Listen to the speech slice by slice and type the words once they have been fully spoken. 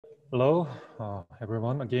Hello,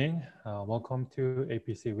 everyone again. Welcome to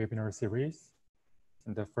APC webinar series.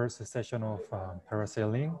 In the first session of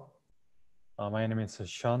parasailing. My name is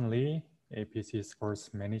Sean Lee, APC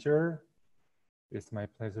Sports Manager. It's my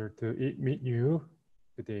pleasure to meet you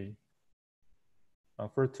today.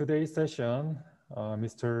 For today's session,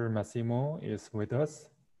 Mr. Massimo is with us.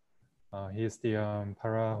 He is the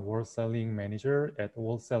Para World Sailing Manager at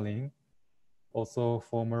World Sailing, also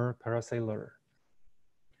former parasailer.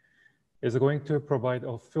 Is going to provide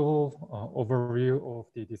a full overview of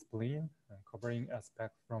the discipline, covering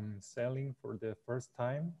aspects from sailing for the first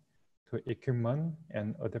time to equipment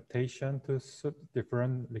and adaptation to suit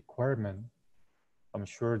different requirements. I'm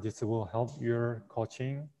sure this will help your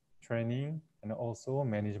coaching, training, and also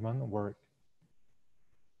management work.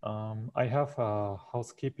 I have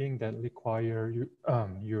housekeeping that require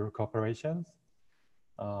your cooperation.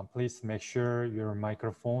 Please make sure your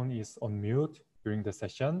microphone is on mute during the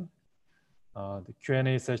session. The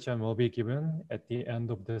Q&A session will be given at the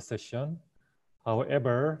end of the session.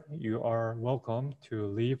 However, you are welcome to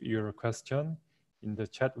leave your question in the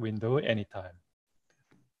chat window anytime.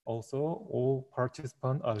 Also, all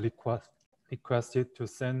participants are requested to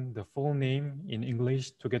send the full name in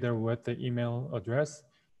English together with the email address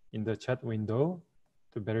in the chat window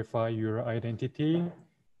to verify your identity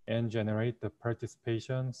and generate the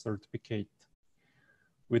participation certificate.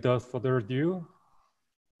 Without further ado,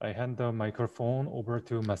 I hand the microphone over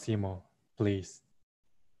to Massimo, please.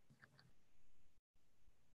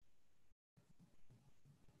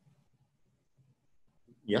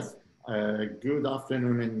 Yes, good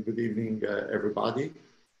afternoon and good evening, everybody.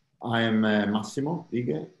 I am Massimo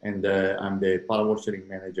Righe, and I'm the Para World Sailing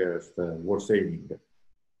Manager at World Sailing.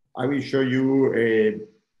 I will show you a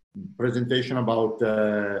presentation about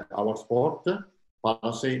our sport,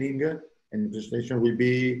 parasailing, and the presentation will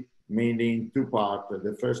be mainly in two parts.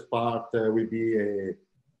 The first part will be an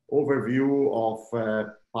overview of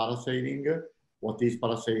parasailing, what is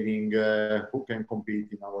parasailing, who can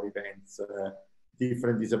compete in our events,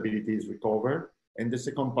 different disabilities we cover. And the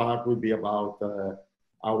second part will be about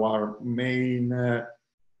our main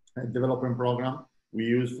development program we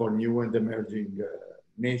use for new and emerging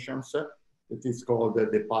nations. It is called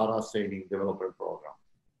the Parasailing Development Program.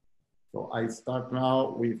 So I start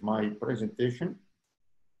now with my presentation.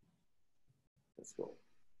 Let's go.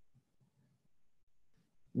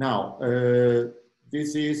 Now,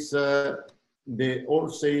 this is the all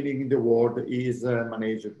sailing in the world is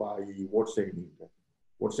managed by World Sailing.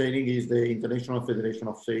 World Sailing is the International Federation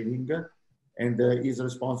of Sailing and is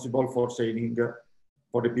responsible for sailing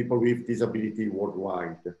for the people with disability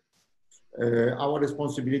worldwide. Our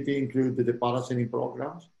responsibility includes the parasailing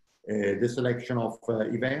programs, the selection of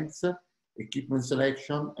events, equipment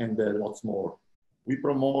selection, and lots more. We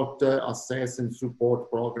promote, assess, and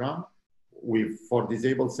support program for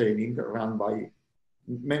disabled sailing run by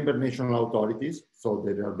member national authorities. So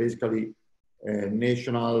they are basically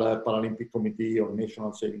National Paralympic Committee or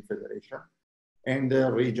National Sailing Federation and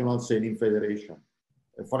Regional Sailing Federation.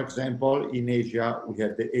 For example, in Asia, we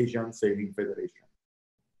have the Asian Sailing Federation.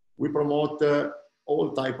 We promote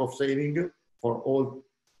all type of sailing for all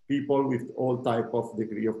people with all type of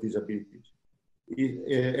degree of disabilities.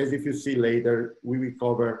 As if you see later, we will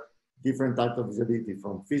cover different types of disability,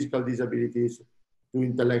 from physical disabilities to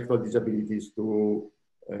intellectual disabilities to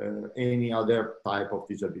any other type of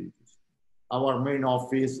disabilities. Our main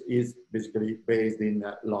office is basically based in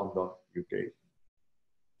London, UK.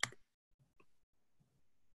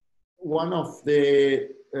 One of the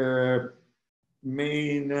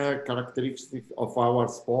main characteristics of our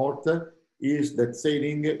sport is that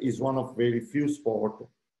sailing is one of very few sports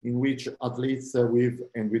in which athletes with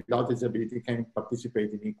and without disability can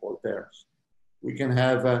participate in equal terms. We can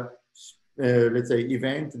have, let's say,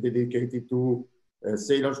 event dedicated to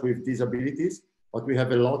sailors with disabilities, but we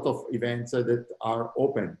have a lot of events that are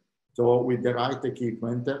open. So with the right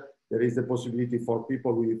equipment, there is the possibility for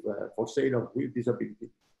people with, for sailors with disability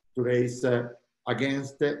to race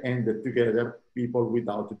against and together people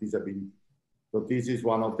without disability. So this is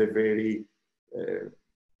one of the very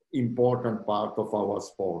important part of our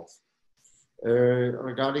sports.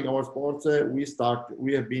 Regarding our sports,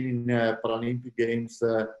 we have been in Paralympic Games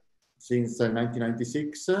since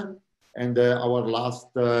 1996, and our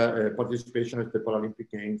last participation at the Paralympic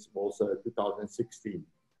Games was 2016.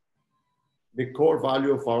 The core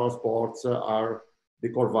value of our sports are the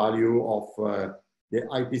core value of the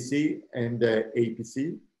IPC and the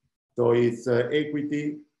APC. So it's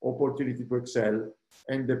equity, opportunity to excel,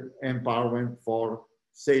 and the empowerment for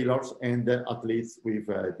sailors and athletes with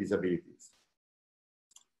disabilities.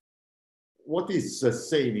 What is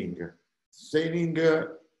sailing? Sailing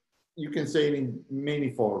you can sail in many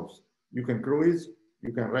forms. You can cruise,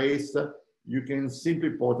 you can race, you can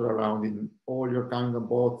simply potter around in all your kinds of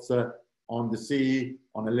boats on the sea,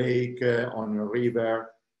 on a lake, on a river.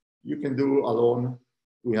 You can do alone.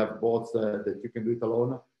 We have boats that you can do it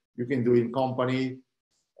alone. You can do in company,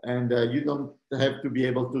 and you don't have to be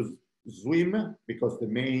able to swim because the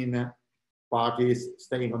main part is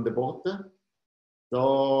staying on the boat.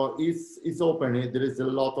 So it's open. There is a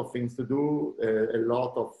lot of things to do, a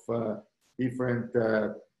lot of different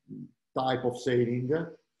type of sailing.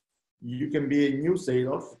 You can be a new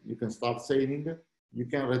sailor. You can start sailing. You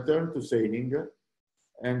can return to sailing.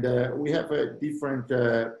 And we have a different,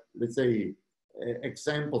 let's say,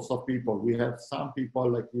 examples of people. We have some people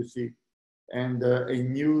like you see, and a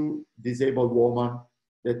new disabled woman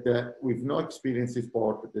that with no experience in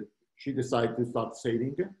sport, that she decided to start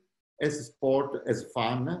sailing as a sport, as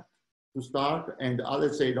fun to start, and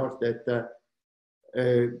other sailors that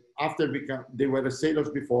after they were sailors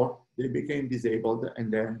before, they became disabled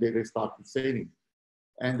and then they restarted sailing.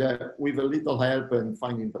 And with a little help and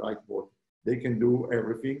finding the right boat, they can do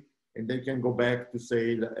everything and they can go back to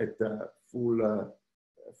sail at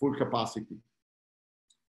full capacity.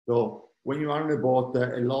 So when you are on a boat,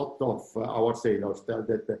 a lot of our sailors tell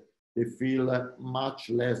that they feel much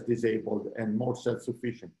less disabled and more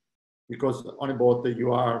self-sufficient, because on a boat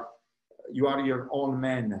you are your own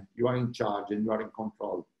man, you are in charge and you are in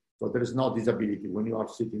control. So there is no disability when you are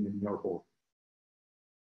sitting in your boat.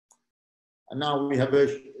 And now we have a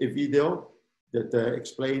video that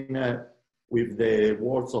explains with the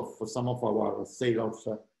words of some of our sailors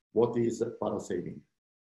what is parasailing.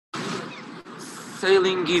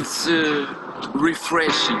 Sailing is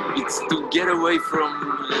refreshing. It's to get away from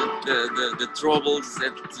the troubles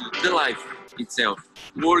that the life itself.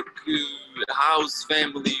 Work, house,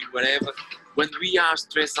 family, whatever. When we are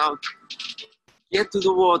stressed out, get to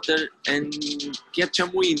the water and catch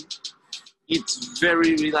some wind. It's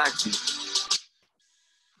very relaxing.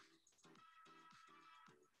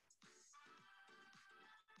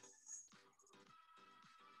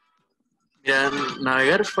 Ya,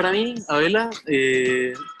 navegar para mí, a vela,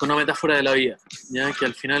 con una metáfora de la vida, ¿ya? Que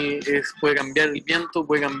al final puede cambiar el viento,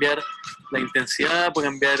 puede cambiar la intensidad, puede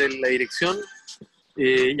cambiar la dirección,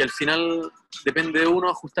 y al final depende de uno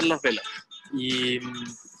ajustar las velas. Y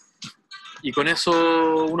con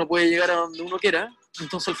eso uno puede llegar a donde uno quiera.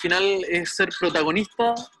 Entonces al final es ser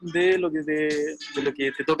protagonista de lo que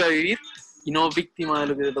te toca vivir y no víctima de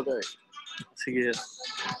lo que te toca vivir. Así que...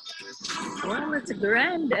 Well, it's a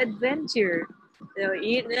grand adventure. So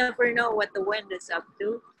you never know what the wind is up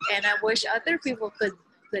to, and I wish other people could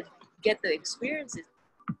get to experience it.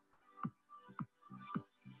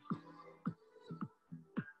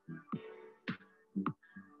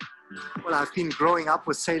 Well, I've been growing up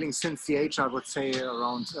with sailing since the age, I would say,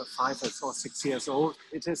 around 5 or 6 years old.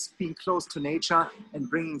 It has been close to nature and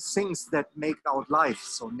bringing things that make out life.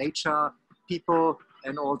 So nature, people,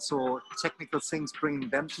 and also technical things, bringing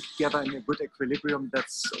them together in a good equilibrium.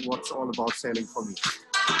 That's what's all about sailing for me.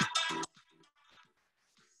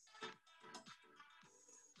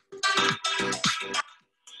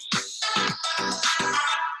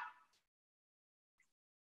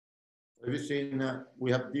 Have you seen, we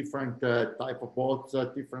have different type of boats,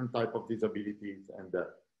 different type of disabilities, and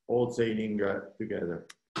all sailing together.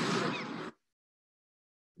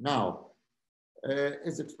 Now,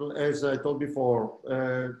 as I told before,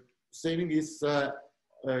 sailing is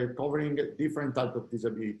covering different types of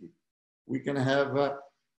disability. We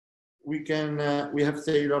have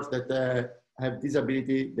sailors that have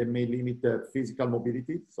disability that may limit physical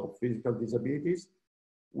mobility, so physical disabilities.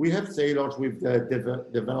 We have sailors with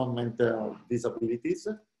developmental disabilities.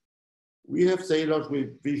 We have sailors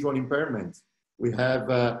with visual impairments. We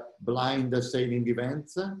have blind sailing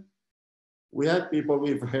events. We have people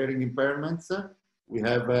with hearing impairments. We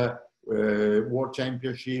have a World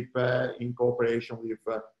Championship in cooperation with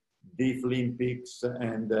Deaf Olympics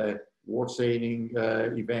and World Sailing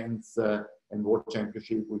events and World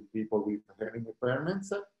Championship with people with hearing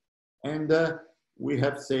impairments. And we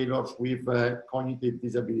have sailors with cognitive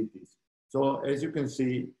disabilities. So as you can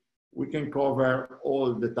see, we can cover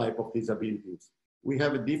all the type of disabilities. We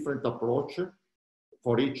have a different approach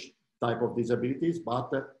for each type of disabilities,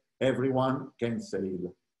 but everyone can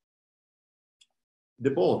sail.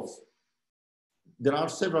 The boats. There are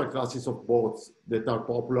several classes of boats that are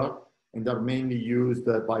popular and are mainly used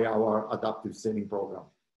by our adaptive sailing program.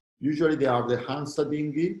 Usually they are the Hansa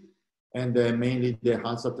dinghy and mainly the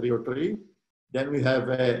Hansa 303. Then we have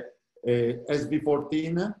a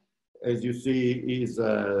SV14, as you see is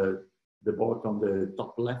the boat on the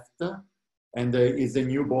top left. And is a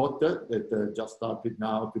new boat that just started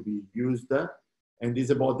now to be used. And this is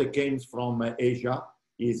a boat that came from Asia,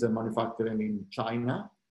 is manufactured in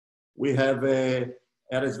China. We have a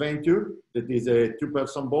RS Venture that is a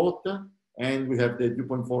 2-person boat, and we have the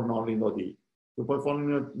 2.4 non-Lino D.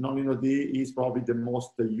 2.4 non-Lino D is probably the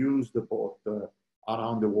most used boat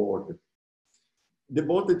around the world. The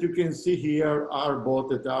boat that you can see here are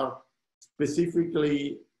boats that are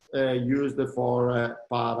specifically used for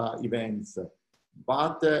para events.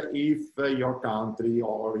 But if your country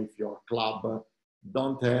or if your club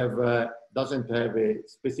doesn't have a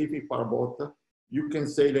specific para boat, you can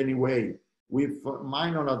sail anyway with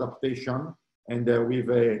minor adaptation and with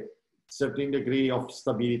a certain degree of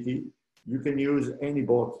stability. You can use any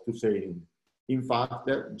boat to sail. In fact,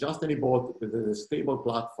 just any boat with a stable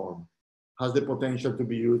platform has the potential to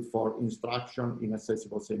be used for instruction in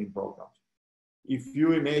accessible sailing programs. If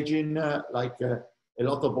you imagine like a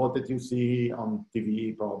lot of boats that you see on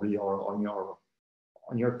TV probably or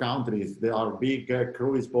on your countries, there are big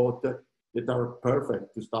cruise boats that are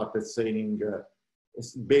perfect to start sailing,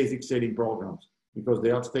 basic sailing programs because they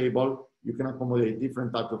are stable. You can accommodate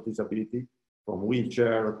different types of disability from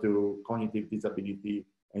wheelchair to cognitive disability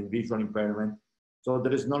and visual impairment. So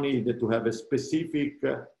there is no need to have a specific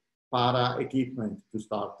para equipment to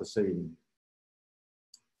start sailing.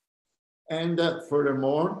 And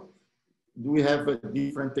furthermore, we have a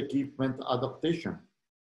different equipment adaptation.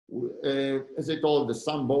 As I told,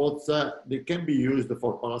 some boats, they can be used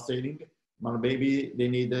for parasailing, but maybe they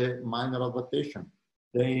need a minor adaptation.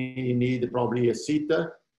 They need probably a seat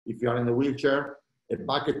if you are in a wheelchair, a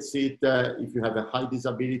bucket seat if you have a high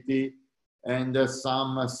disability, and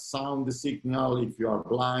some sound signal if you are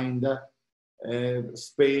blind,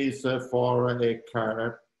 space for a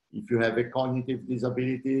carer if you have a cognitive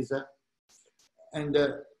disabilities. And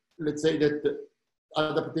let's say that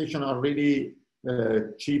adaptation are really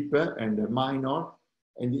cheap and minor.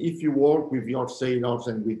 And if you work with your sailors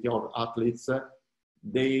and with your athletes,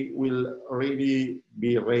 they will really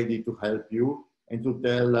be ready to help you and to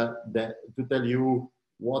tell you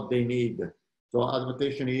what they need. So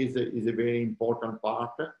adaptation is a very important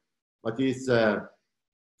part, but it's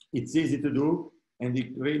easy to do and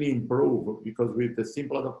it really improves because with the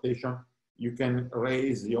simple adaptation, you can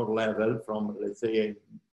raise your level from, let's say, a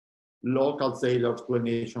local sailors to a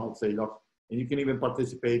national sailor, and you can even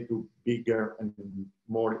participate to bigger and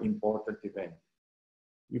more important events.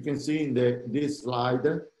 You can see in this slide,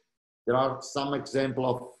 there are some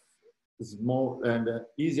examples of small and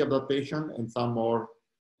easy adaptation and some more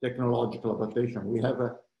technological adaptation. We have,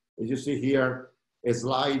 as you see here, a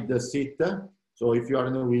slide seat. So if you are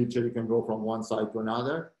in a wheelchair, you can go from one side to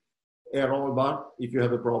another. A roll bar, if you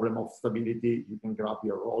have a problem of stability, you can grab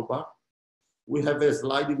your roll bar. We have a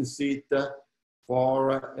sliding seat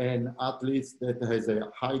for an athlete that has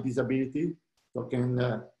a high disability, so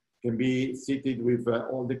can be seated with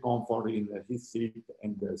all the comfort in his seat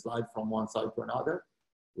and slide from one side to another.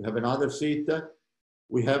 We have another seat.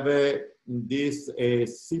 We have a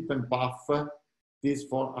sip and puff. This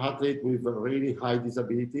for athletes with a really high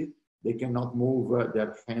disability. They cannot move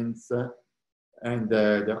their hands and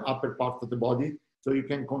their upper part of the body. So you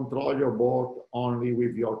can control your boat only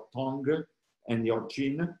with your tongue and your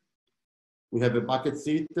chin. We have a bucket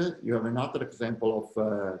seat. You have another example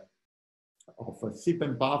of a sip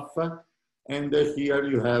and puff. And here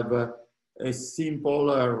you have a simple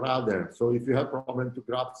rudder. So if you have a problem to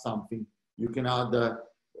grab something, you can add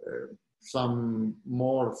some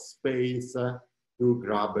more space to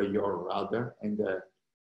grab your rudder and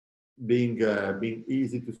being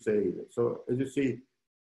easy to sail. So as you see,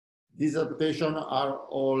 these adaptations are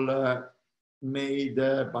all made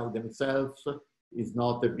by themselves. It's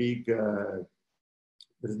not a big,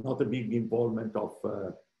 there's not a big involvement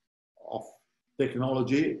of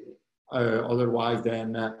technology otherwise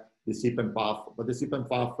than the sip and puff. But the sip and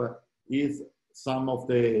puff is some of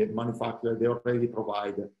the manufacturers, they already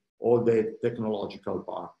provide all the technological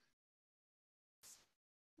part.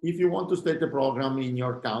 If you want to start a program in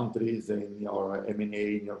your countries, in your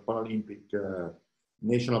M&A, in your Paralympic,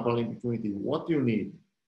 National Paralympic Committee, what do you need?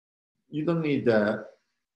 You don't need a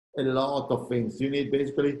lot of things. You need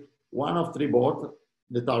basically one of 3 boats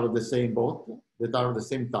that are the same boat, that are the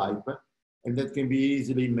same type, and that can be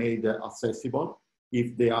easily made accessible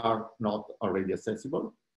if they are not already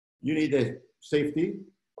accessible. You need a safety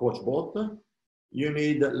coach boat. You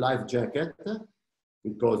need a life jacket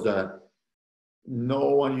because no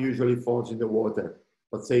one usually falls in the water,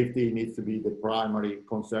 but safety needs to be the primary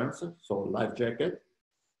concerns, so life jacket.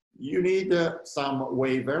 You need some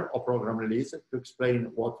waiver or program release to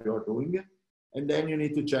explain what you are doing, and then you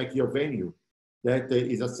need to check your venue that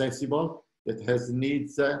is accessible that has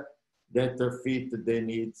needs that fit the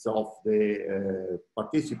needs of the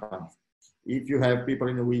participants. If you have people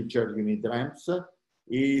in a wheelchair, you need ramps.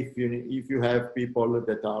 If you have people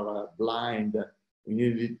that are blind, you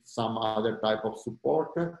need some other type of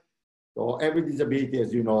support. So every disability,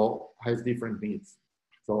 as you know, has different needs.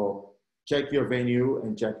 So check your venue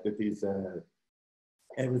and check that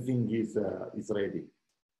everything is ready.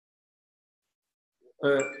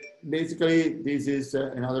 Basically, this is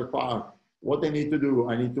another part. What I need to do,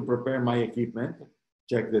 I need to prepare my equipment,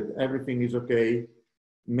 check that everything is okay,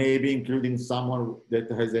 maybe including someone that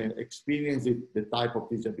has an experience with the type of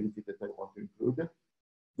disability that I want to include,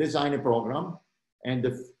 design a program, and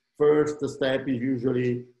the first step is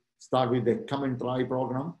usually start with the come and try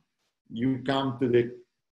program. You come to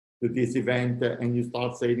this event and you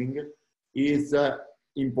start sailing. It's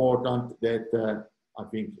important that I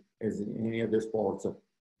think, as in any other sports,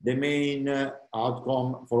 the main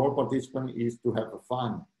outcome for all participants is to have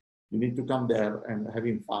fun. You need to come there and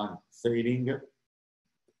having fun sailing.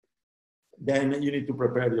 Then you need to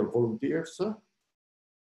prepare your volunteers.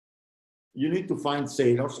 You need to find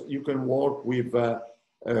sailors. You can work with,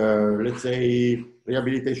 let's say,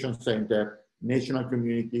 rehabilitation center, national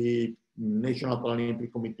community, National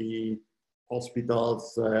Paralympic Committee,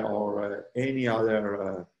 hospitals, or any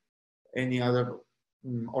other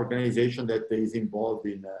organization that is involved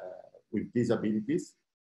in with disabilities,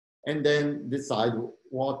 and then decide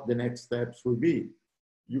what the next steps will be.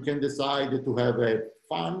 You can decide to have a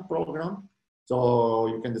fun program, so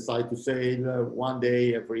you can decide to sail one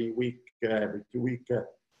day every week, every 2 weeks,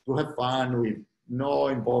 to have fun with no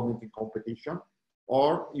involvement in competition,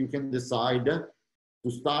 or you can decide to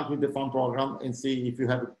start with the fun program and see if you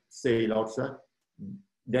have sailors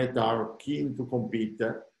that are keen to compete.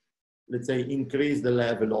 Let's say, increase the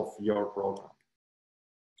level of your program.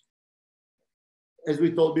 As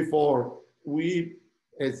we told before, we,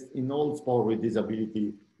 as in all sport with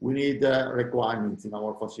disability, we need requirements in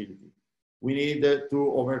our facility. We need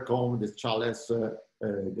to overcome the challenge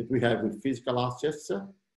that we have with physical assets,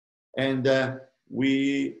 and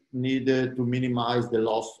we need to minimize the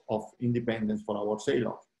loss of independence for our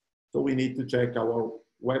sailors. So we need to check our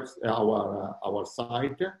our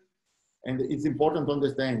site. And it's important to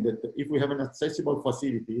understand that if we have an accessible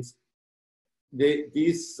facilities,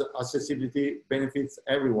 this accessibility benefits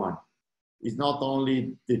everyone. It's not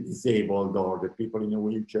only the disabled or the people in a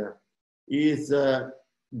wheelchair. It's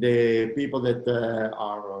the people that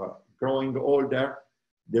are growing older,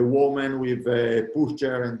 the woman with a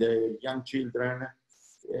pushchair and the young children,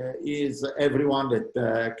 is everyone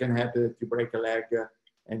that can happen that you break a leg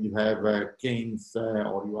and you have canes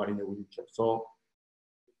or you are in a wheelchair. So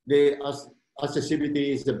the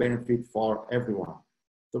accessibility is a benefit for everyone.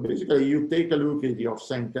 So basically, you take a look at your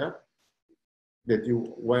center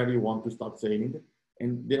where you want to start sailing,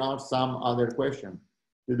 and there are some other questions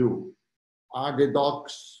to do. Are the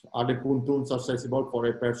docks, are the pontoons accessible for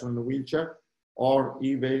a person in a wheelchair? Or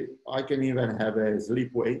even I can even have a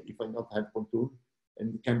slipway if I don't have pontoon,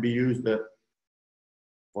 and it can be used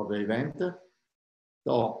for the event.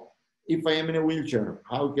 So if I am in a wheelchair,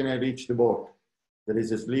 how can I reach the boat? There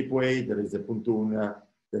is a slipway, there is a pontoon,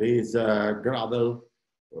 there is gravel,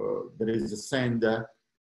 there is a sand.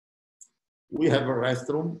 We have a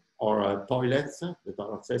restroom or toilets that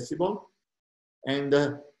are accessible.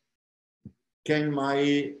 And can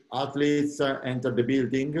my athletes enter the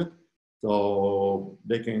building? So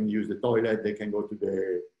they can use the toilet, they can go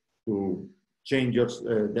to change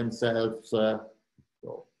themselves.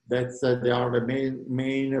 So that's they are the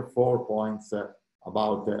main 4 points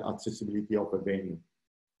about the accessibility of a venue.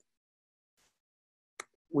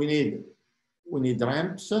 We need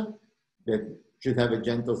ramps that should have a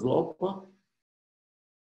gentle slope.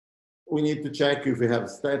 We need to check if we have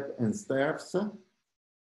steps and stairs.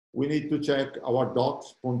 We need to check our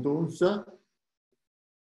docks, pontoons.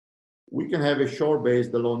 We can have a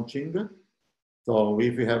shore-based launching. So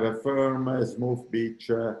if we have a firm, smooth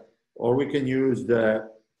beach, or we can use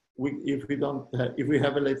if we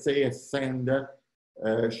have, let's say, a sand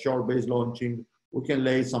shore-based launching, we can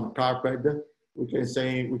lay some carpet. We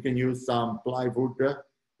can use some plywood.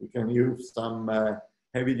 We can use some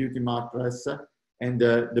heavy-duty mattress, and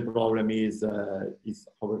the problem is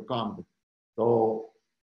overcome. So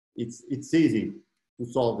it's easy to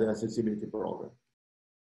solve the accessibility problem.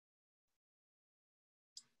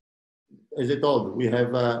 As I told, we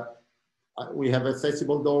have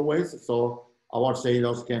accessible doorways, so our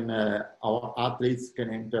sailors can, our athletes can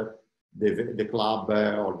enter the club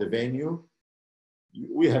or the venue.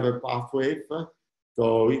 We have a pathway,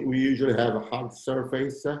 so we usually have a hard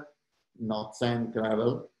surface, not sand,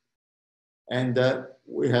 gravel. And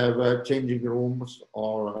we have changing rooms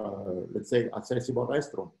or let's say accessible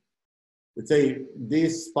restroom. Let's say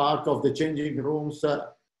this part of the changing rooms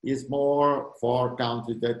is more for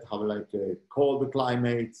countries that have like cold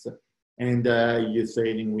climates and you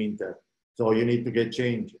sail in winter. So you need to get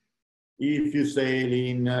changed. If you sail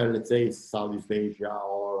in, let's say, Southeast Asia,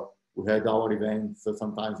 or we had our events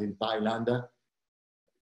sometimes in Thailand,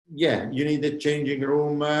 yeah, you need a changing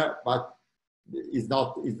room, but it's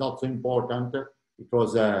not so important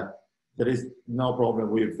because there is no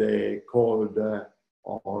problem with the cold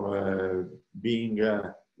or being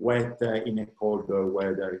wet in a cold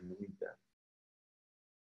weather in the winter.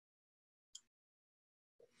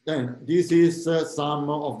 Then this is these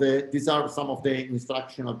are some of the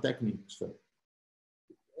instructional techniques.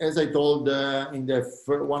 As I told in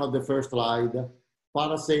one of the first slides,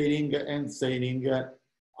 parasailing and sailing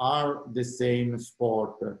are the same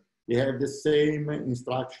sport. They have the same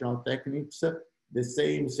instructional techniques, the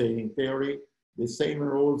same sailing theory, the same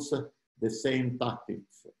rules, the same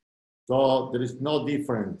tactics. So there is no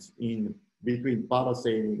difference between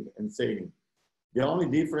parasailing and sailing. The only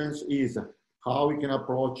difference is how we can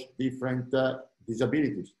approach different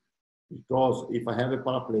disabilities. Because if I have a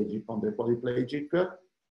paraplegic on the quadriplegic,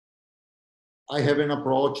 I have an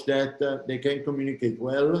approach that they can communicate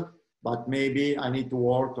well, but maybe I need to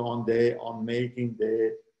work on making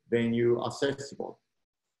the venue accessible.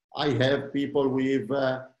 I have people with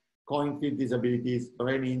cognitive disabilities,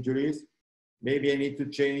 brain injuries. Maybe I need to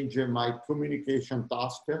change my communication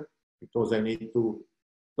task because I need to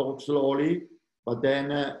talk slowly, but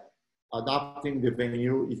then adapting the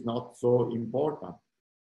venue is not so important.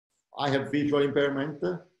 I have visual impairment.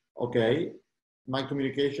 Okay, my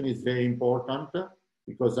communication is very important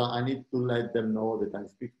because I need to let them know that I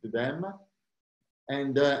speak to them,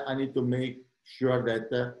 and I need to make sure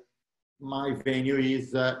that my venue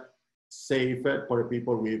is safe for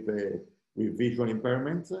people with visual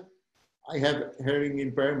impairments. I have hearing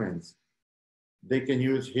impairments. They can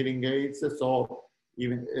use hearing aids, so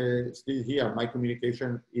even still here, my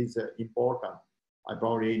communication is important. I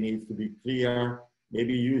probably need to be clear,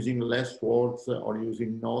 maybe using less words or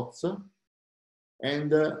using notes.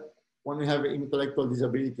 And when we have intellectual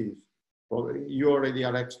disabilities, you already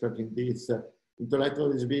are expert in this.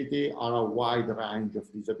 Intellectual disability are a wide range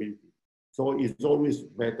of disability. So it's always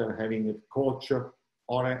better having a coach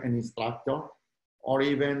or an instructor, or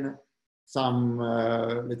even some,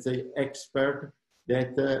 let's say, expert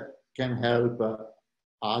that can help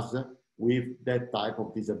us with that type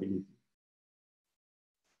of disability.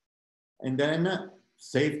 And then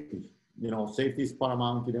safety. Safety is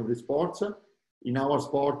paramount in every sport. In our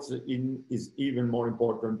sports, is even more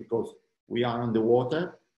important because we are on the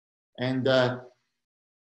water, and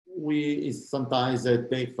sometimes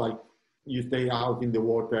take like you stay out in the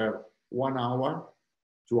water 1 hour,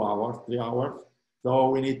 2 hours, 3 hours. So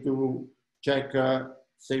we need to check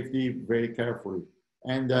safety very carefully.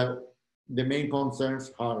 And the main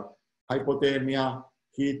concerns are hypothermia,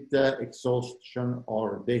 heat exhaustion,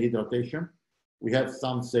 or dehydration. We have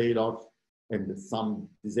some sailors and some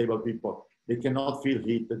disabled people. They cannot feel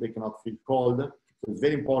heat, they cannot feel cold. So it's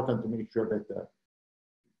very important to make sure that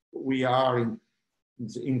we are in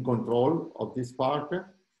control of this part.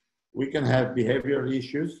 We can have behavioral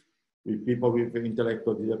issues with people with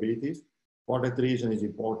intellectual disabilities. For that reason, it's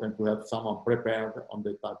important to have someone prepared on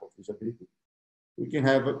that type of disability. We can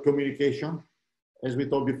have communication. As we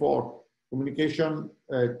told before, communication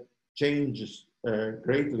changes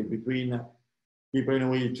greatly between people in a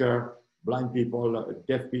wheelchair, blind people,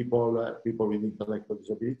 deaf people, people with intellectual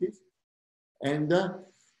disabilities. And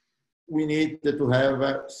we need to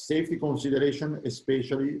have safety consideration,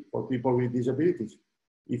 especially for people with disabilities.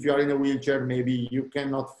 If you are in a wheelchair, maybe you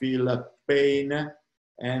cannot feel pain,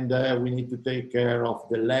 and we need to take care of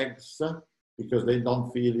the legs because they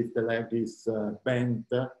don't feel if the leg is bent.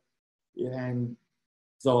 And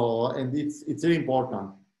it's really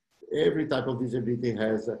important. Every type of disability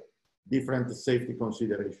has different safety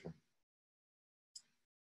consideration.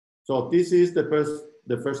 So this is the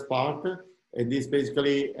first part, and this is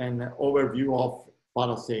basically an overview of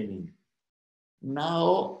parasailing.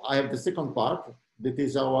 Now I have the second part, that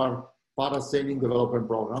is our parasailing development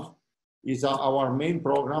program. Is our main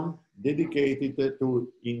program dedicated to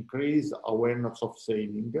increase awareness of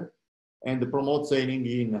sailing and promote sailing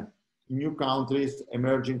in new countries,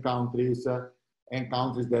 emerging countries, and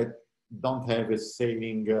countries that don't have a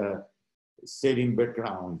sailing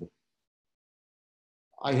background.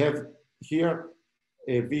 I have here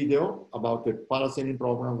a video about the parasailing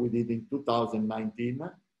program we did in 2019.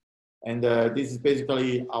 And this is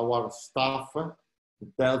basically our staff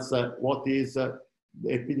that tells what is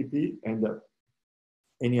the PDP and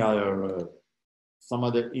any other, some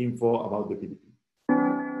other info about the PDP.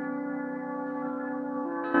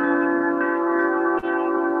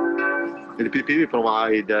 In the PDP, we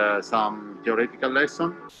provide some theoretical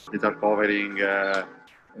lessons that are covering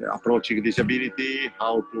approaching disability,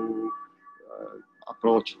 how to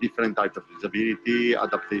approach different types of disability,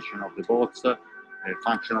 adaptation of the bots,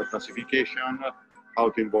 functional classification, how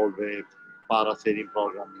to involve a parasailing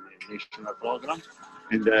program in a national program.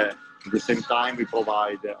 And at the same time, we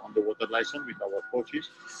provide on the water lesson with our coaches.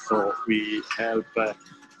 So we help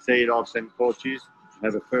sailors and coaches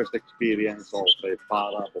have a first experience of a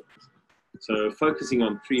para. So focusing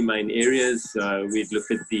on three main areas, we'd look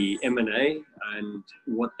at the M&A and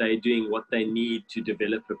what they're doing, what they need to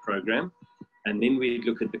develop a program. And then we'd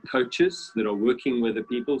look at the coaches that are working with the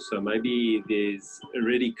people. So maybe there's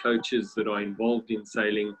already coaches that are involved in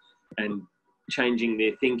sailing and changing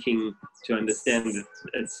their thinking to understand that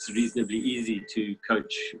it's reasonably easy to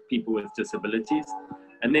coach people with disabilities.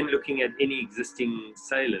 And then looking at any existing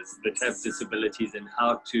sailors that have disabilities and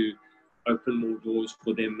how to open more doors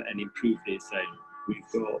for them and improve their sailing.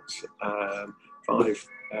 We've got 5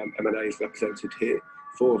 M&As represented here,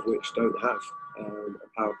 4 of which don't have a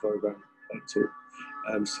power program at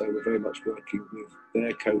all. So we're very much working with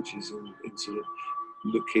their coaches in sort of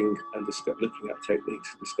looking at techniques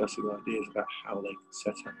and discussing ideas about how they can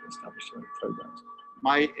set up and establish their own programs.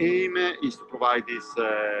 My aim is to provide these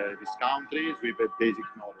countries with a basic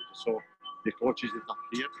knowledge. So the coaches that are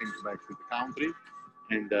here can interact with the country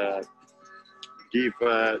and give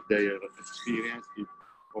their experience,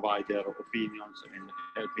 provide their opinions, and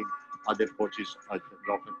helping other coaches at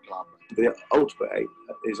the local club. The ultimate aim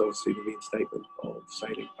is obviously the reinstatement of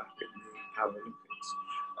sailing back in the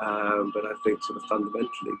Paralympics. But I think sort of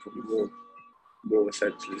fundamentally, probably more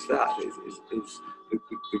essential is that is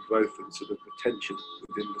the growth and sort of retention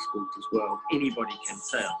within the sport as well. Anybody can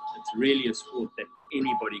sail. It's really a sport that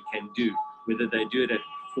anybody can do, whether they do it at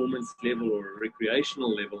performance level or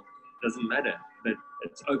recreational level. Doesn't matter, but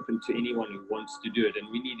it's open to anyone who wants to do it. And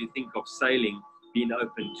we need to think of sailing being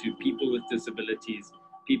open to people with disabilities,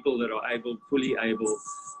 people that are fully able,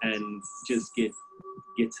 and just get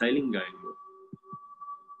sailing going.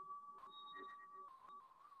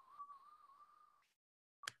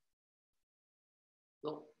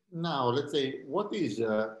 So now let's say, what is,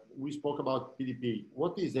 we spoke about PDP.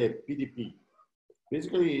 What is a PDP?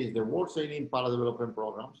 Basically, is the World Sailing Para-Development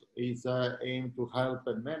Programs is aimed to help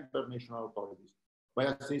member national authorities by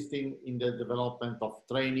assisting in the development of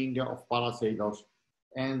training of parasailors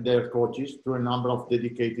and their coaches through a number of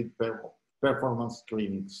dedicated performance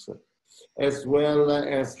clinics, as well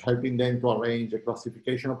as helping them to arrange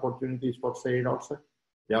classification opportunities for sailors.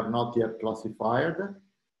 They are not yet classified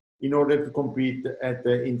in order to compete at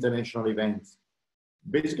the international events.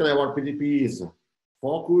 Basically, our PDP is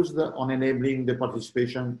focused on enabling the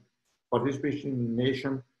participation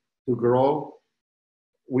nation to grow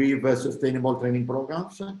with sustainable training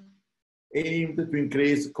programs aimed to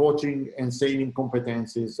increase coaching and sailing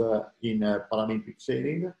competencies in Paralympic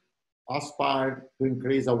sailing, aspire to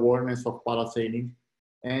increase awareness of parasailing,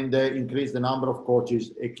 and increase the number of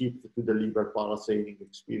coaches equipped to deliver parasailing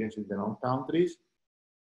experience in their own countries,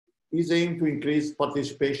 is aimed to increase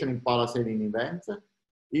participation in parasailing events,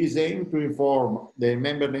 is aimed to inform the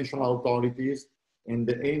member national authorities and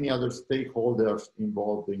any other stakeholders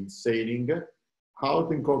involved in sailing how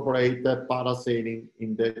to incorporate parasailing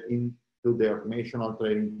into their national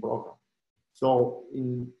training program. So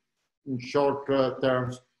in short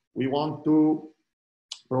terms, we want to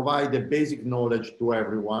provide the basic knowledge to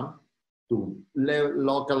everyone, to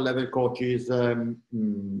local level coaches,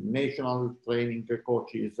 national training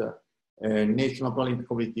coaches, National Paralympic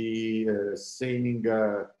Committee, Sailing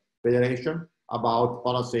Federation about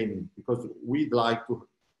parasailing, because we'd like to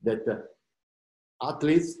that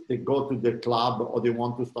athletes, they go to the club or they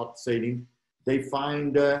want to start sailing, they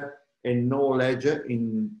find a knowledge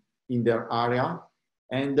in their area,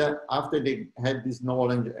 and after they have this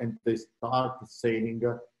knowledge and they start sailing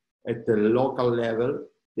at the local level,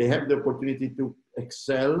 they have the opportunity to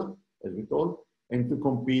excel, as we told, and to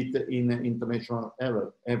compete in an international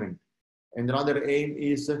event. And another aim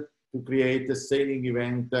is to create a sailing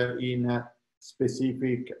event in a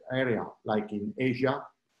specific area, like in Asia,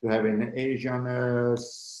 to have an Asian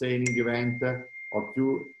sailing event or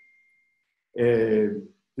two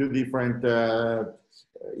different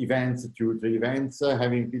events, 2-3 events,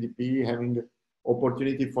 having PDP, having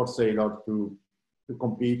opportunity for sailors to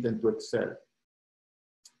compete and to excel.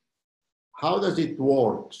 How does it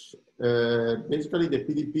work? Basically, the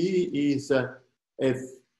PDP is a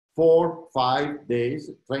 4-5 days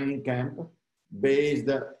training camp based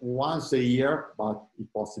once a year, but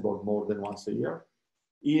if possible more than once a year,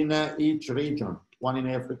 in each region, one in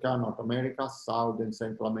Africa, North America, South and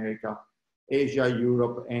Central America, Asia,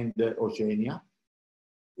 Europe, and Oceania.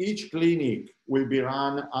 Each clinic will be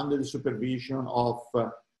run under the supervision of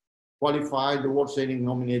qualified world sailing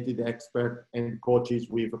nominated experts and coaches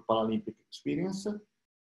with Paralympic experience.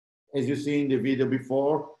 As you see in the video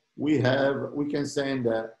before, we can send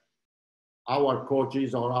our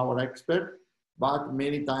coaches or our experts, but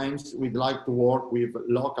many times we'd like to work with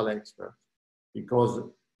local experts because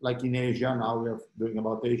like in Asia, now we're doing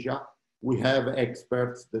about Asia, we have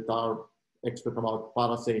experts that are expert about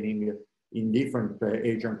parasailing in different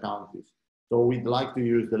Asian countries. So we'd like to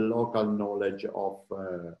use the local knowledge of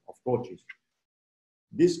coaches.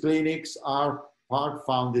 These clinics are part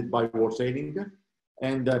funded by World Sailing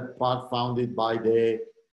and part funded by the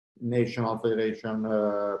National Federation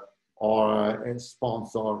or a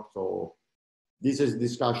sponsor. So this is a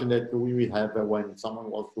discussion that we will have when someone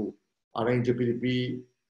wants to arrange a PDP,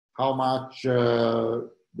 how much the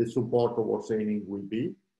support of World Sailing will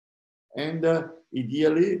be. And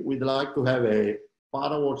ideally, we'd like to have a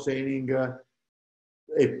para World Sailing, a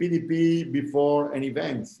PDP before an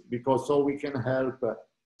event, because so we can help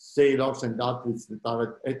sailors and athletes that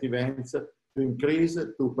are at events to increase,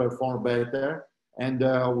 to perform better. And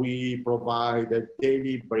we provide a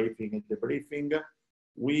daily briefing and debriefing.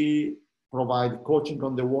 We provide coaching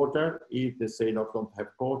on the water if the sailors don't have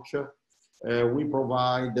coach. We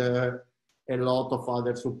provide a lot of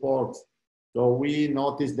other supports. So we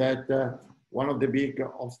noticed that one of the big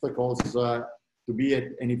obstacles to be at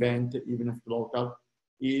an event, even if local,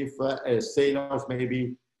 if sailors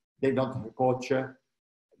maybe they don't have a coach,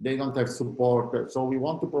 they don't have support. So we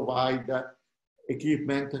want to provide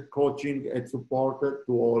equipment, coaching, and support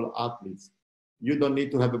to all athletes. You don't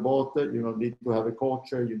need to have a boat, you don't need to have a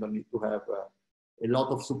coach, you don't need to have a lot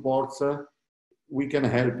of supports. We can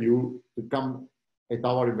help you to come at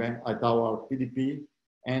our event, at our PDP,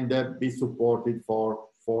 and be supported for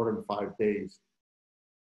 4 and 5 days.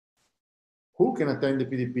 Who can attend the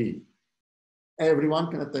PDP?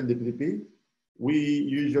 Everyone can attend the PDP. We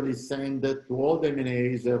usually send to all the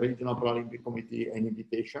MNAs, Regional Paralympic Committee, an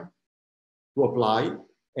invitation to apply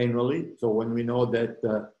annually. So when we know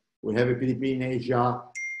that we have a PDP in Asia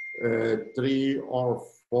 3 or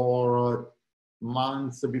 4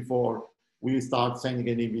 months before, we start sending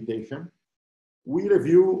an invitation. We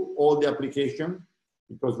review all the application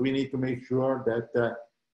because we need to make sure that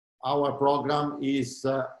our program is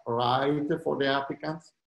right for the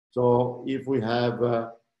applicants. So if we have,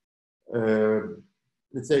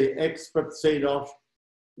 let's say, expert sailors,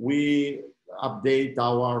 we update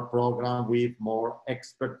our program with more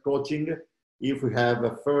expert coaching. If we have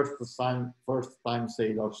a first-time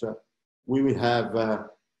sailors, we will have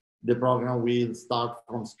the program will start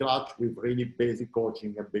from scratch with really basic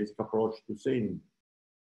coaching and basic approach to sailing.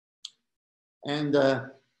 And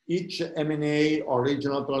each MNA or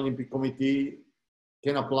Regional Paralympic Committee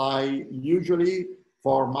can apply usually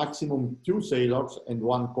for maximum 2 sailors and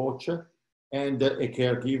 1 coach and a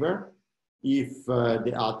caregiver if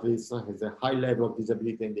the athlete has a high level of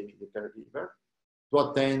disability and they need a caregiver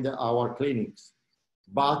to attend our clinics.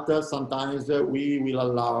 But sometimes we will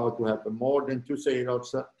allow to have more than 2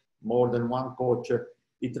 sailors, more than 1 coach.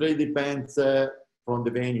 It really depends from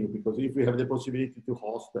the venue, because if we have the possibility to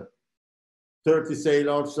host 30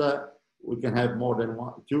 sailors, we can have more than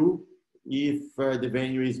 2. If the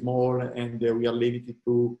venue is small and we are limited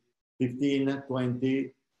to 15,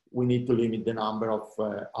 20, we need to limit the number of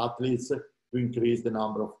athletes to increase the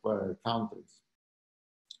number of countries.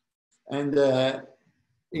 And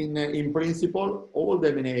in principle, all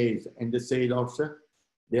the MNAs and the sailors,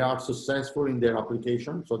 they are successful in their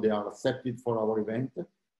application, so they are accepted for our event.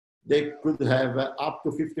 They could have up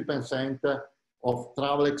to 50% of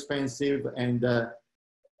travel expenses and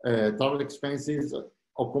travel expenses,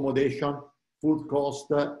 accommodation, food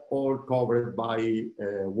cost, all covered by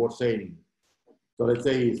World Sailing. So let's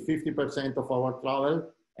say it's 50% of our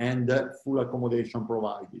travel and full accommodation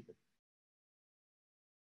provided.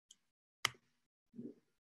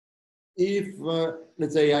 If,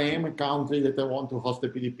 let's say I am a country that I want to host a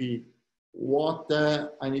PDP, what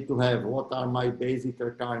I need to have, what are my basic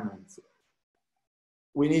requirements?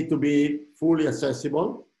 We need to be fully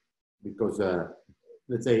accessible because,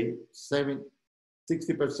 let's say 60%,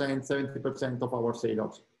 70% of our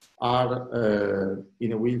sailors are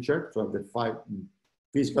in a wheelchair, so the 5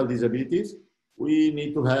 physical disabilities. We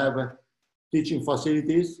need to have teaching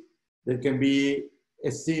facilities that can be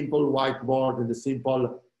a simple whiteboard and a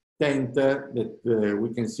simple tent that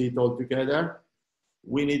we can sit all together.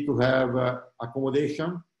 We need to have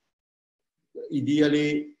accommodation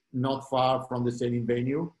ideally not far from the sailing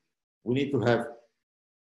venue. We need to have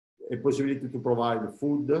a possibility to provide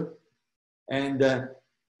food, and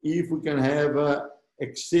if we can have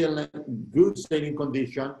excellent, good sailing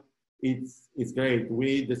condition, it's great.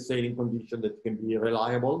 With the sailing condition that can be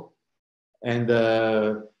reliable, and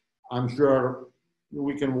I'm sure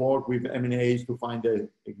we can work with M&As to find a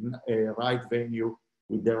right venue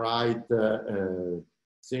with the right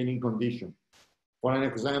sailing condition. For an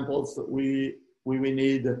example, we will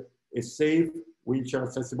need a safe, wheelchair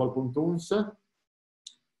accessible pontoons,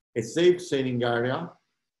 a safe sailing area,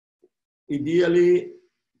 ideally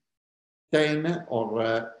 10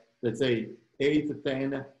 or let's say 8 to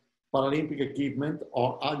 10 Paralympic equipment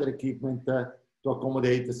or other equipment to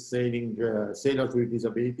accommodate sailing sailors with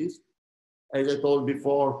disabilities. As I told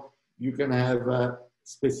before, you can have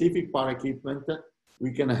specific para equipment.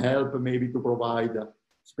 We can help maybe to provide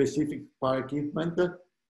specific para equipment,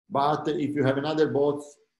 but if you have another boat,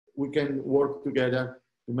 we can work together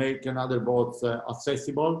to make another boat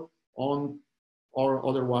accessible on, or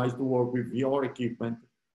otherwise to work with your equipment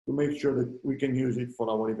to make sure that we can use it for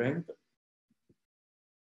our event.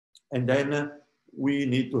 And then we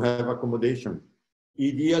need to have accommodation.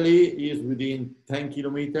 Ideally is within 10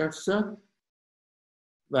 kilometers.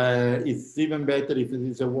 It's even better if it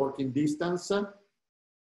is a walking distance.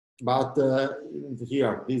 But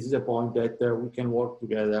here, this is a point that we can work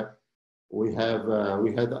together. We had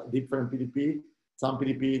different PDP. Some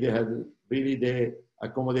PDP, they had really the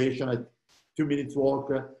accommodation at 2 minutes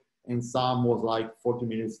walk, and some was like 40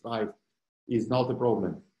 minutes drive. Is not a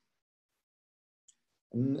problem.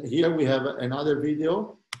 And here we have another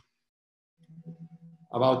video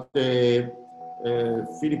about the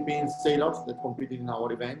Philippine sailors that competed in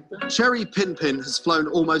our event. Cherry Pinpin has flown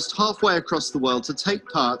almost halfway across the world to take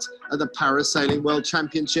part at the Parasailing World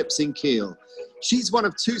Championships in Kiel. She's one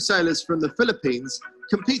of 2 sailors from the Philippines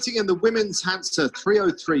competing in the women's Hansa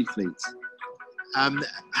 303 fleet.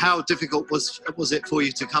 How difficult was it for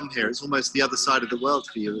you to come here? It's almost the other side of the world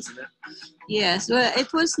for you, isn't it? Yes, well,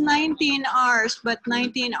 it was 19 hours, but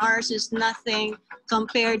 19 hours is nothing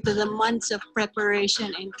compared to the months of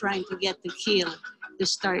preparation in trying to get to Kiel to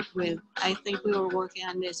start with. I think we were working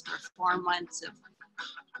on this for 4 months of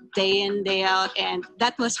day in, day out, and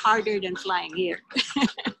that was harder than flying here.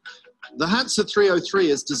 The Hansa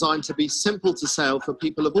 303 is designed to be simple to sail for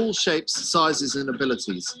people of all shapes, sizes and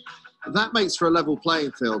abilities. That makes for a level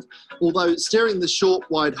playing field, although steering the short,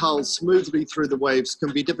 wide hull smoothly through the waves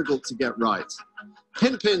can be difficult to get right.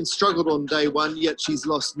 Pinpin struggled on day 1, yet she's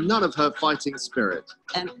lost none of her fighting spirit.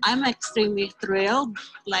 And I'm extremely thrilled,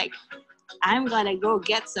 like I'm gonna go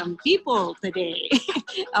get some people today.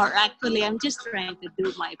 Or actually, I'm just trying to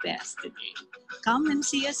do my best today. Come and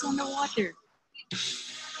see us on the water.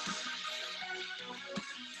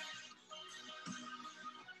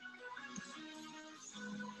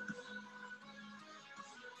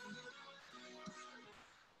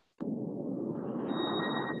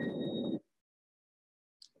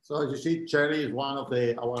 So as you see, Cherry is one of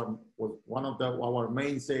our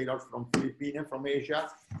main sailors from Philippines and from Asia.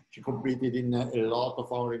 She competed in a lot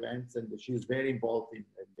of our events, and she's very involved in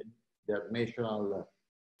their national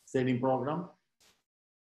sailing program.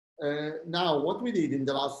 Now, what we did in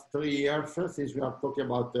the last 3 years, since we are talking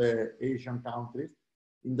about Asian countries,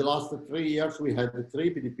 in the last 3 years, we had 3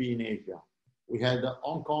 PDP in Asia. We had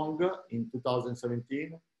Hong Kong in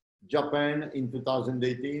 2017, Japan in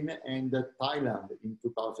 2018, and Thailand in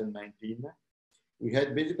 2019. We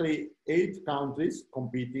had basically 8 countries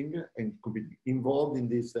competing and involved in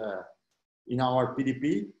this, in our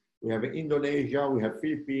PDP. We have Indonesia, we have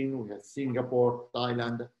Philippines, we have Singapore,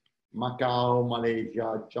 Thailand, Macau,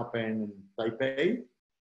 Malaysia, Japan, and Taipei,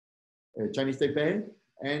 Chinese Taipei.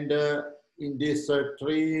 And in this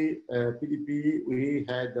 3 PDP, we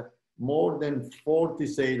had more than 40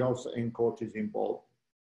 sailors and coaches involved.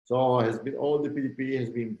 So all the PDP has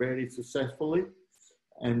been very successfully.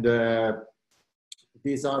 And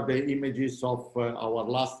these are the images of our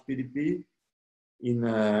last PDP in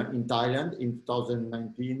Thailand in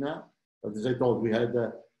 2019. As I told, we had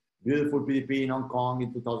a beautiful PDP in Hong Kong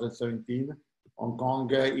in 2017. Hong Kong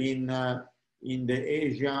in the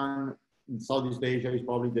Asian, in Southeast Asia is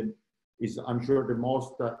probably I'm sure the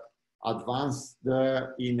most advanced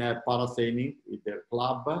in parasailing with their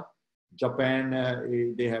club. Japan,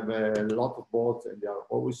 they have a lot of boats and they are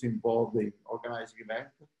always involved in organizing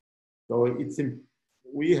events. So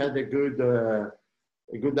we had a good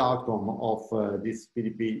outcome of this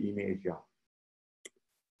PDP in Asia.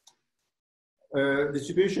 Our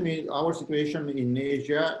situation in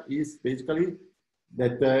Asia is basically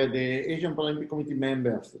that the Asian Paralympic Committee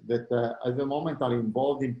members that at the moment are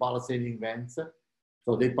involved in parasailing events,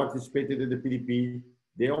 so they participated in the PDP,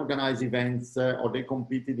 they organize events or they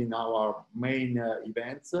competed in our main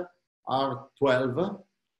events, are 12.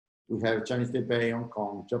 We have Chinese Taipei, Hong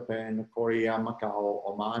Kong, Japan, Korea, Macau,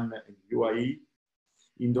 Oman, and UAE,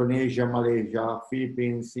 Indonesia, Malaysia,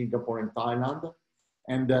 Philippines, Singapore, and Thailand.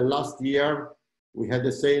 And last year, we had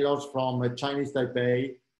the sailors from Chinese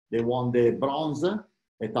Taipei. They won the bronze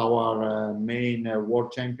at our main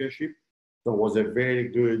World Championship. So it was a very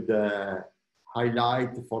good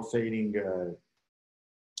highlight for sailing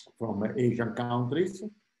from Asian countries.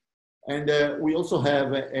 And we also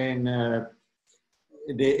have the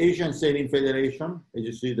Asian Sailing Federation. As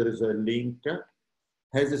you see, there is a link,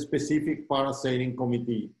 has a specific parasailing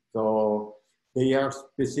committee. So they are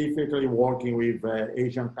specifically working with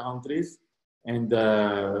Asian countries, and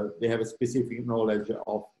they have a specific knowledge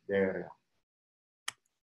of the area.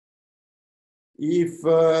 If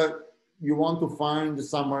you want to find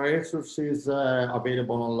some resources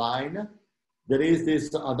available online, there is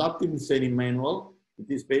this adaptive sailing manual. It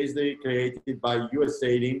is basically created by US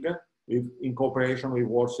Sailing in cooperation with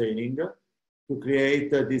World Sailing to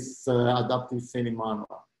create this adaptive sailing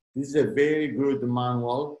manual. This is a very good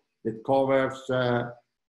manual that covers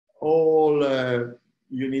all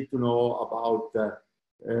you need to know about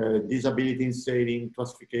disability in sailing,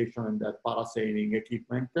 classification, and parasailing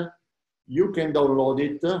equipment. You can download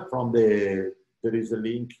it from there is a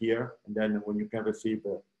link here, and then when you can receive,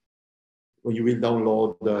 when you will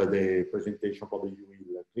download the presentation, probably you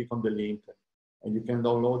will click on the link and you can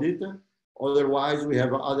download it. Otherwise, we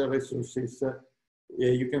have other resources.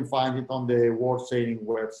 You can find it on the World Sailing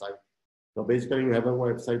website. So basically, we have a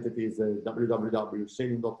website that is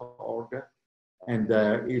www.sailing.org, and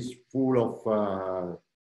is full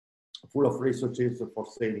of resources for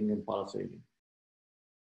sailing and parasailing.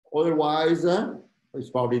 Otherwise, it's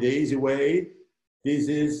probably the easy way.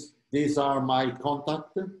 These are my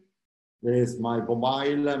contacts. There's my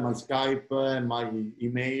mobile, my Skype, my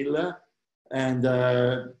email, and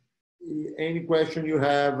any question you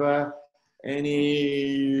have,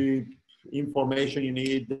 any information you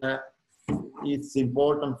need, it's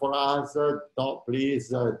important for us. Please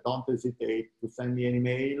don't hesitate to send me an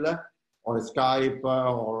email or a Skype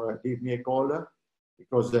or give me a call,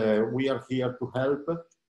 because we are here to help.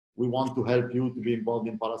 We want to help you to be involved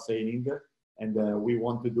in parasailing, and we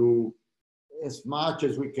want to do as much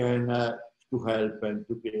as we can to help and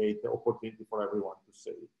to create the opportunity for everyone to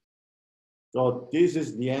sail. So this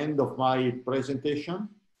is the end of my presentation,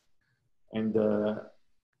 and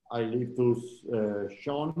I leave to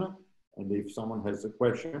Sean, and if someone has a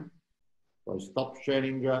question, so I stop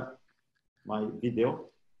sharing my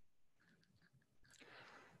video.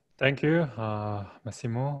 Thank you,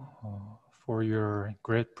 Massimo, for your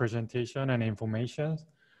great presentation and information.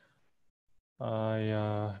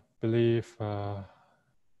 I believe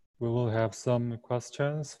we will have some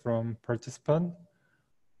questions from participants.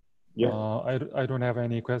 Yeah. I don't have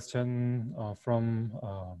any question from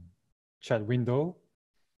chat window.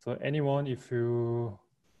 So anyone, if you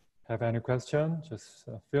have any question, just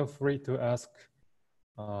feel free to ask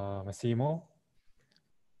Massimo.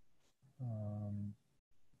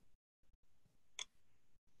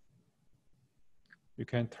 You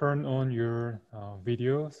can turn on your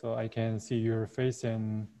video so I can see your face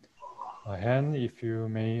and hand. If you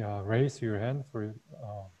may raise your hand for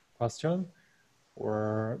question,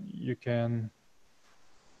 or you can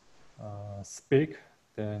speak,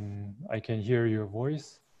 then I can hear your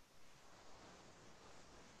voice.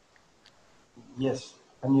 Yes,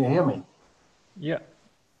 can you hear me? Yeah.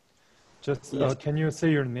 Just yes. Can you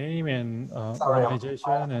say your name and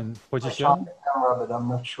organization and position? I the camera, but I'm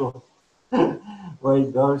not sure where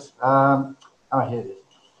it goes. Here it is.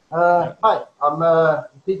 Yeah. Hi, I'm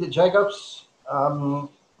Peter Jacobs.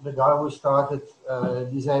 The guy who started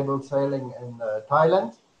disabled sailing in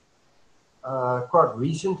Thailand. Quite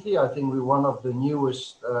recently, I think we're one of the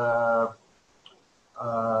newest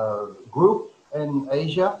group in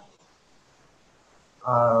Asia.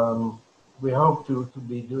 We hope to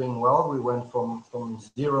be doing well. We went from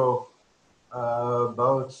 0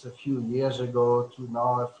 boats a few years ago to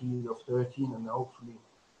now a fleet of 13 and hopefully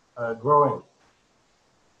growing.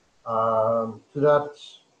 To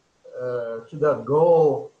that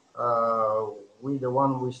goal, we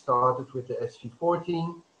started with the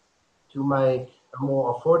SV14 to make a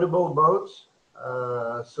more affordable boat,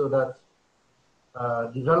 so that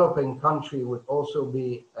developing country would also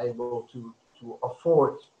be able to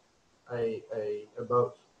afford a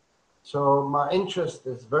boat. So my interest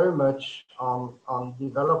is very much on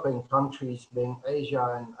developing countries, being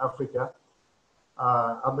Asia and Africa.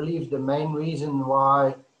 I believe the main reason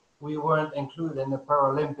why we weren't included in the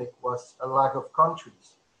Paralympic was a lack of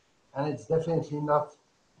countries. And it's definitely not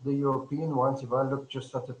the European ones. If I look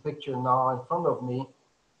just at the picture now in front of me,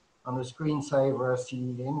 on the screensaver, I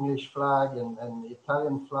see the English flag and the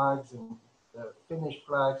Italian flags and the Finnish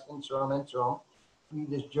flags and so on and so on,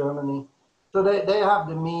 Swedish, Germany. So they have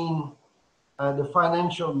the mean, the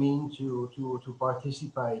financial mean to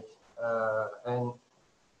participate. And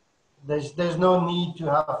there's no need to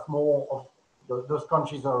have more of those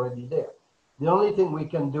countries already there. The only thing we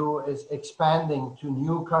can do is expanding to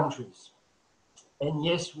new countries. And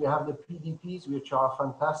yes, we have the PDPs, which are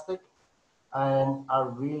fantastic. And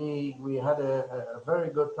we had a very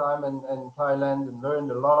good time in Thailand and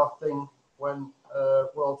learned a lot of things when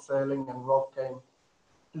World Sailing and Rob came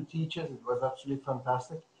to teach us. It was absolutely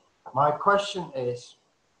fantastic. My question is,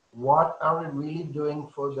 what are we really doing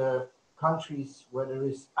for the countries where there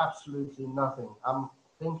is absolutely nothing? I'm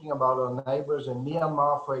thinking about our neighbors in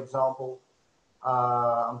Myanmar, for example.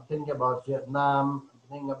 I'm thinking about Vietnam, I'm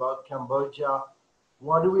thinking about Cambodia.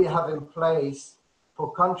 What do we have in place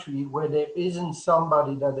for country where there isn't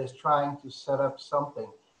somebody that is trying to set up something?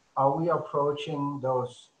 Are we approaching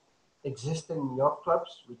those existing yacht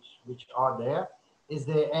clubs which are there? Is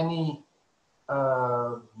there any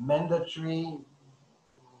mandatory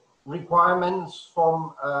requirements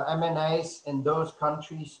from M&As in those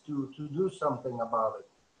countries to do something about it?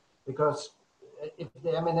 Because if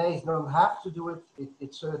the M&As don't have to do it,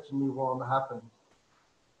 it certainly won't happen.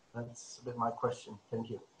 That's a bit my question. Thank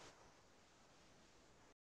you.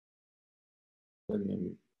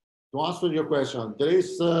 To answer your question, there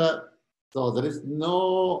is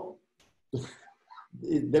no,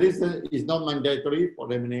 it's not mandatory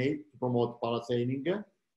for M&A to promote parasailing,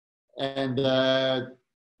 and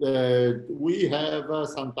we have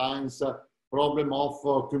sometimes a problem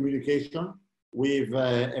of communication with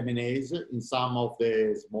M&As in some of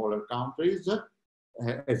the smaller countries,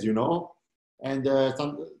 as you know, and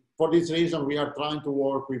for this reason we are trying to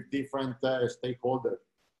work with different stakeholders.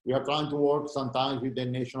 We are trying to work sometimes with the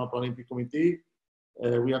National Paralympic Committee.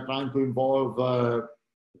 We are trying to involve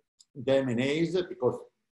the M&As because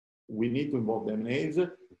we need to involve the M&As.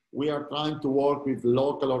 We are trying to work with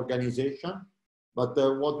local organizations, but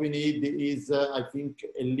what we need is, I think,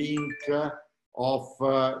 a link of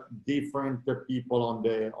different people on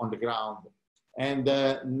the ground and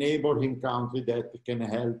neighboring countries that can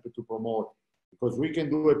help to promote. Because we can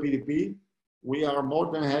do a PDP, we are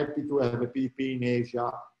more than happy to have a PDP in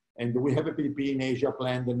Asia. And we have a PDP in Asia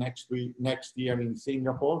planned next year in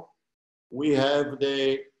Singapore. We have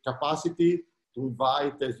the capacity to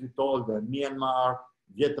invite, as you told, Myanmar,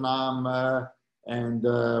 Vietnam, and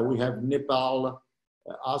we have Nepal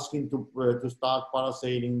asking to start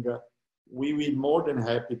parasailing. We will be more than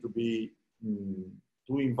happy to be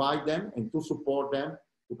to invite them and to support them,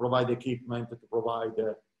 to provide equipment, to provide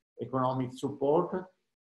economic support.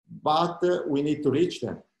 But we need to reach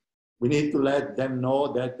them. We need to let them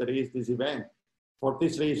know that there is this event. For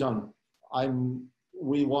this reason,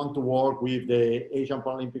 we want to work with the Asian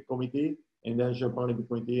Paralympic Committee, and the Asian Paralympic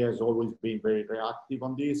Committee has always been very reactive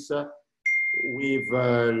on this, with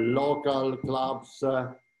local clubs.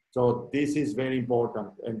 So this is very important.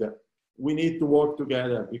 And we need to work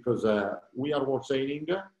together because we are world sailing,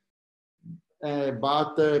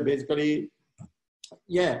 but basically,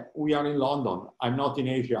 yeah, we are in London. I'm not in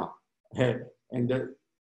Asia. And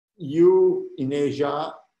you in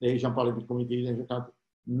Asia, the Asian Paralympic Committee,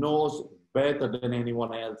 knows better than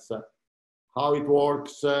anyone else how it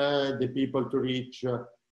works, the people to reach.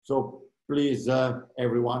 So please,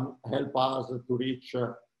 everyone, help us to reach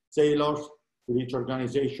sailors, to reach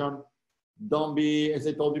organization. Don't be, as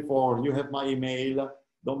I told before, you have my email.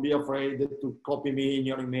 Don't be afraid to copy me in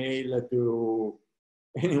your email to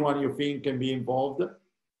anyone you think can be involved,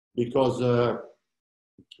 because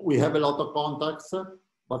we have a lot of contacts,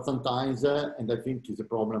 but sometimes, and I think it's a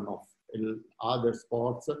problem of other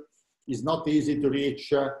sports, it's not easy to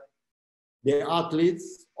reach the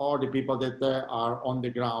athletes or the people that are on the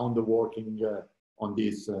ground working on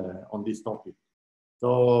this topic.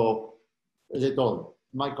 So, as I told,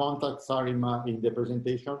 my contacts are in the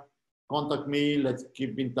presentation. Contact me, let's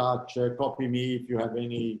keep in touch, copy me if you have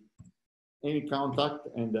any contact,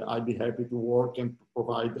 and I'd be happy to work and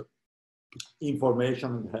provide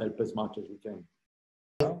information and help as much as we can.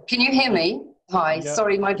 Can you hear me? Hi, Yeah.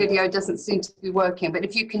 sorry, my video doesn't seem to be working, but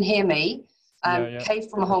if you can hear me, Kay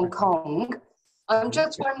from Hong Kong, I'm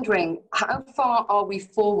just wondering, how far are we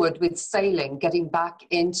forward with sailing getting back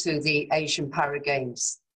into the Asian Para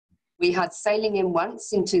Games? We had sailing in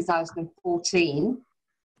once in 2014.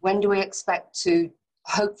 When do we expect to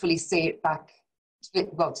hopefully see it back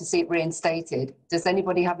to see it reinstated. Does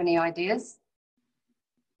anybody have any ideas?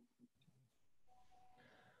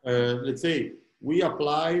 Let's say we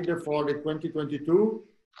applied for the 2022,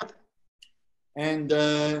 and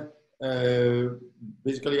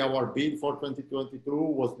basically our bid for 2022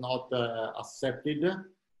 was not accepted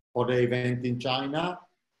for the event in China.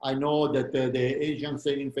 I know that the Asian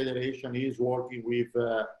Sailing Federation is working with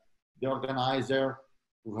the organizer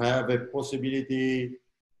to have a possibility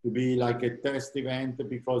to be like a test event,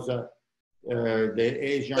 because the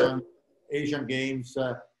Asian Games,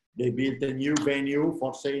 they built a new venue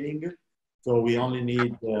for sailing. So we only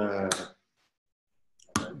need, the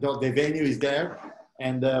venue is there,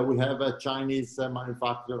 and we have a Chinese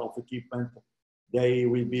manufacturer of equipment. They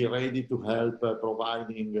will be ready to help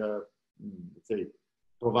providing, let's say,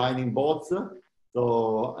 providing boats.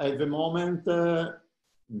 So at the moment, the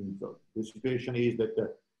situation is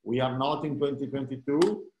that we are not in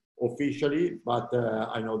 2022 officially, but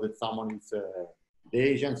I know that someone is, the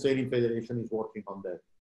Asian Sailing Federation is working on that.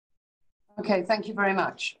 Okay, thank you very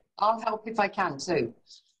much. I'll help if I can too.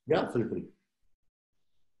 Yeah, absolutely.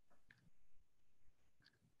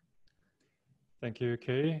 Thank you,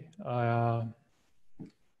 Kay.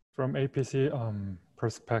 From APC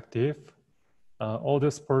perspective, all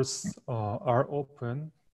the sports are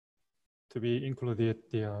open to be included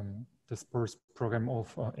the sports program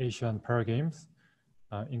of Asian Para Games,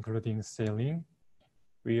 including sailing.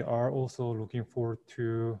 We are also looking forward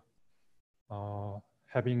to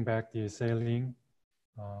having back the sailing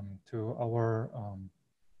to our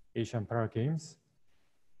Asian Para Games.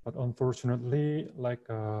 But unfortunately, like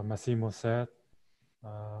Massimo said,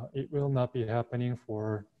 it will not be happening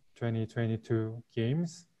for 2022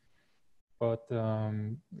 games. But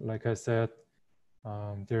like I said,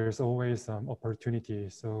 there's always opportunity,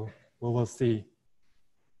 so we will see.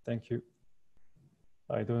 Thank you.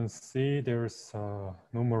 I don't see there's no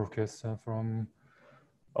more questions from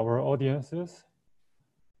our audiences.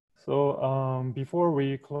 So before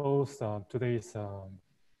we close today's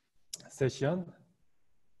session,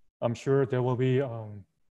 I'm sure there will be,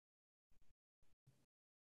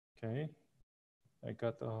 okay, I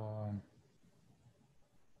got,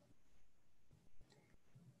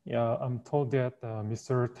 yeah, I'm told that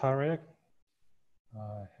Mr. Tarek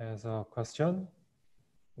has a question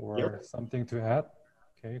or something to add.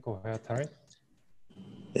 Okay, go ahead, Tarek.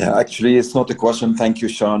 Yeah, actually, it's not a question. Thank you,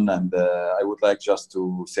 Sean. And I would like just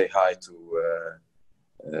to say hi to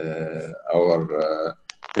our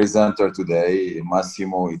presenter today,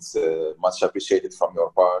 Massimo. It's much appreciated from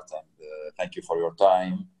your part, and thank you for your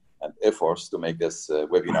time and efforts to make this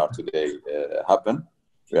webinar today happen.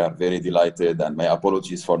 We are very delighted, and my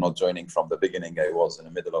apologies for not joining from the beginning. I was in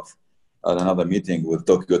the middle of another meeting with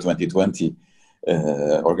Tokyo 2020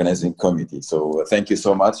 organizing committee. So thank you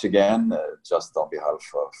so much again, just on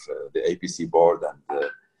behalf of the APC board and the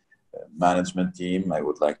management team. I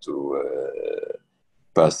would like to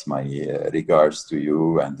pass my regards to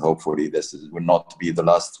you, and hopefully this will not be the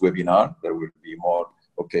last webinar. There will be more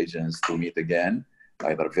occasions to meet again,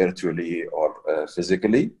 either virtually or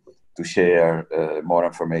physically, to share more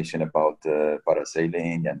information about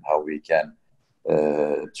parasailing and how we can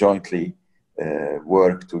jointly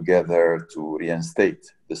work together to reinstate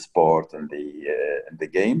the sport and the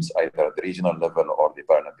games, either at the regional level or the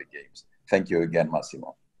Paralympic Games. Thank you again,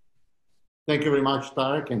 Massimo. Thank you very much,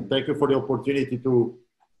 Tarek, and thank you for the opportunity to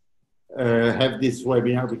have this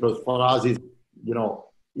webinar, because for us,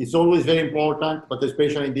 it's always very important, but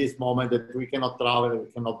especially in this moment that we cannot travel,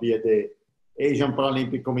 we cannot be at the Asian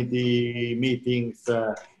Paralympic Committee meetings.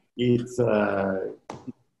 It's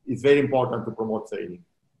very important to promote sailing.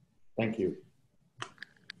 Thank you.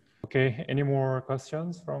 Okay, any more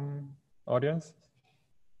questions from audience?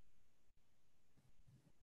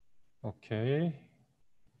 Okay,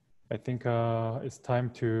 I think it's time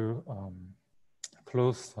to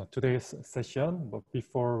close today's session. But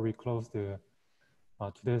before we close the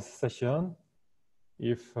today's session,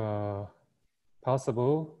 if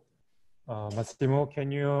possible, Massimo,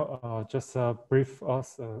 can you just brief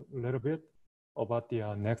us a little bit about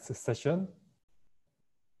the next session?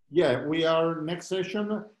 Yeah, next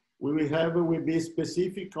session will be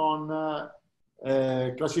specific on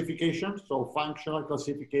classification, so functional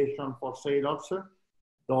classification for sailors, so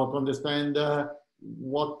to understand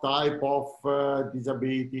what type of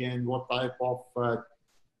disability and what type of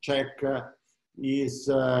check is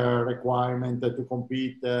requirement to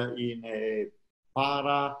compete in a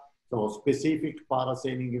specific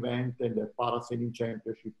parasailing event and a parasailing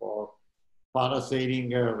championship or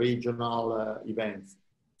parasailing regional events.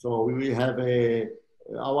 So we will have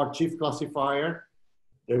our chief classifier.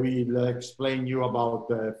 They will explain you about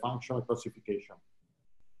the functional classification.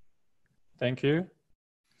 Thank you.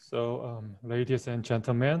 So, ladies and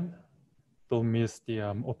gentlemen, don't miss the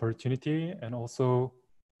opportunity. And also,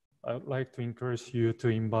 I would like to encourage you to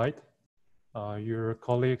invite your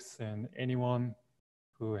colleagues and anyone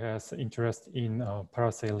who has interest in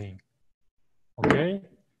parasailing. Okay,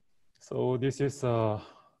 so this is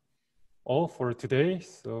all for today.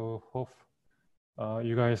 So hope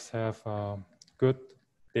you guys have a good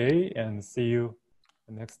day and see you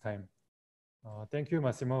next time. Thank you,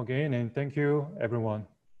 Massimo, again, and thank you, everyone.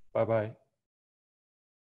 Bye-bye.